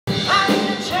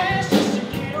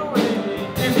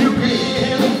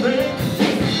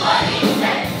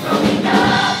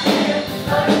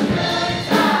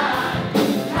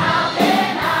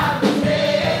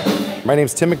My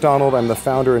name's Tim McDonald. I'm the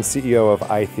founder and CEO of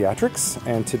iTheatrics,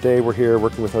 and today we're here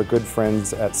working with our good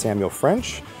friends at Samuel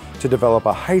French to develop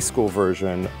a high school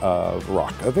version of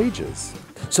Rock of Ages.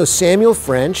 So Samuel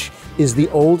French is the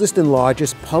oldest and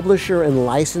largest publisher and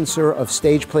licensor of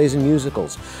stage plays and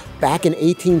musicals. Back in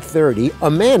 1830, a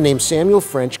man named Samuel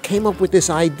French came up with this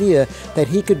idea that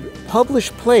he could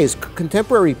publish plays,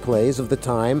 contemporary plays of the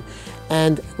time,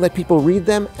 and let people read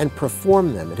them and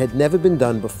perform them. It had never been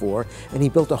done before, and he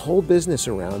built a whole business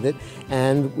around it,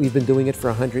 and we've been doing it for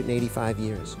 185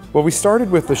 years. Well, we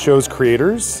started with the show's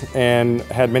creators and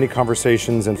had many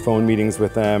conversations and phone meetings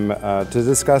with them to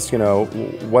discuss,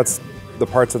 what's the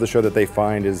parts of the show that they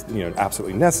find is,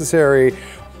 absolutely necessary,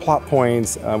 plot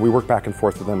points. We work back and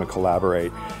forth with them and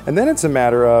collaborate. And then it's a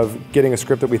matter of getting a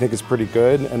script that we think is pretty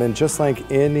good, and then just like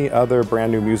any other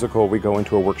brand new musical, we go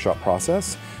into a workshop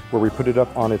process where we put it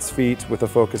up on its feet with a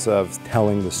focus of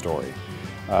telling the story.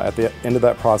 At the end of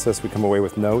that process, we come away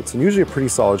with notes and usually a pretty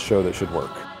solid show that should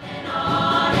work.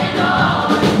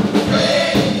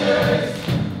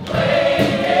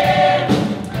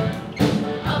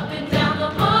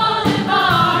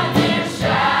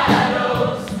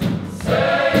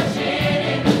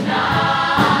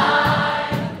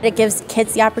 It gives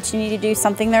kids the opportunity to do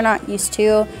something they're not used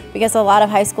to, because a lot of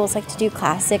high schools like to do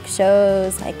classic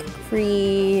shows like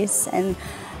Grease, and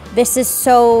this is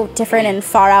so different and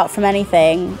far out from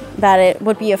anything that it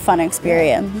would be a fun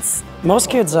experience. Most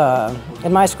kids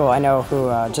in my school I know who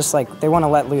they want to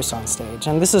let loose on stage,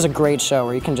 and this is a great show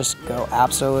where you can just go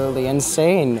absolutely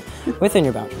insane within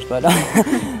your boundaries. But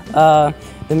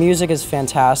the music is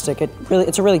fantastic.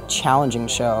 It's a really challenging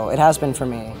show. It has been for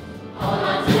me.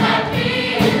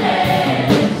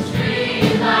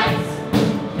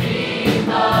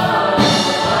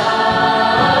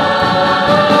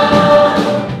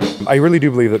 I really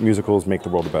do believe that musicals make the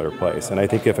world a better place, and I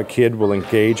think if a kid will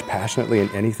engage passionately in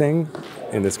anything,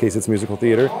 in this case it's musical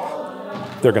theater,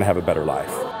 they're going to have a better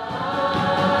life.